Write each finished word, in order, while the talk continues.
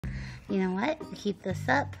You know what? Keep this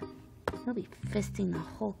up, you'll be fisting the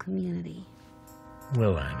whole community.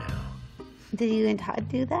 Will I now? Did you and Todd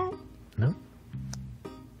do that? No.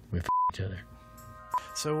 We f each other.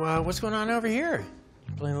 So, what's going on over here?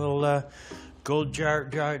 Playing a little, gold jar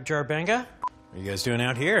benga? What are you guys doing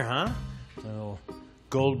out here, huh? A little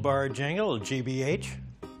gold bar jangle, a little GBH?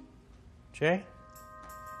 Jay?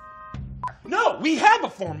 No, we have a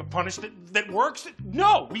form of punishment that works.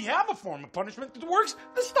 No, we have a form of punishment that works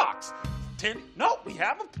the stocks. No, we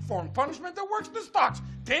have a form of punishment that works the stocks.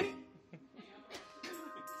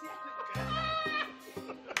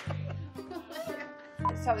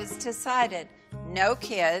 So it's decided, no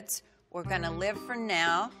kids, we're going to live for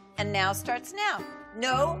now, and now starts now.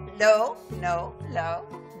 No, low, no, low,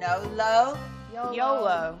 no, low.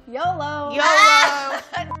 YOLO. YOLO. YOLO.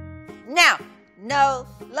 Now, no,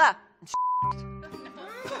 low.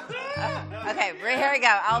 Okay, here we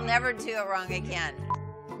go. I'll never do it wrong again.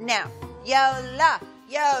 Now, YOLO,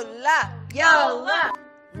 YOLO, YOLO.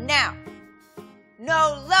 Now,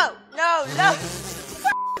 no, low, no, low.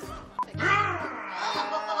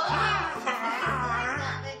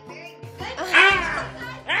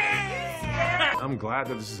 I'm glad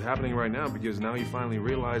that this is happening right now because now you finally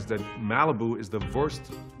realize that Malibu is the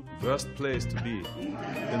worst place to be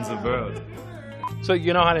in the world. So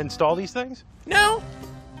you know how to install these things? No,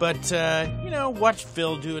 but, you know, watched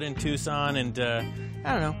Phil do it in Tucson, and, I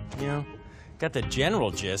don't know, you know, got the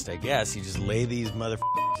general gist, I guess. You just lay these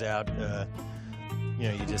motherfuckers out, you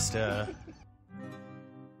know, you just,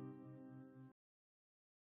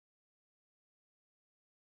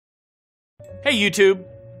 Hey, YouTube.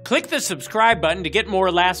 Click the subscribe button to get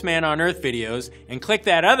more Last Man on Earth videos, and click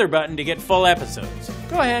that other button to get full episodes.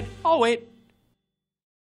 Go ahead, I'll wait.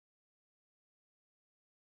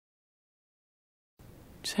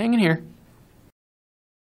 Just hanging here.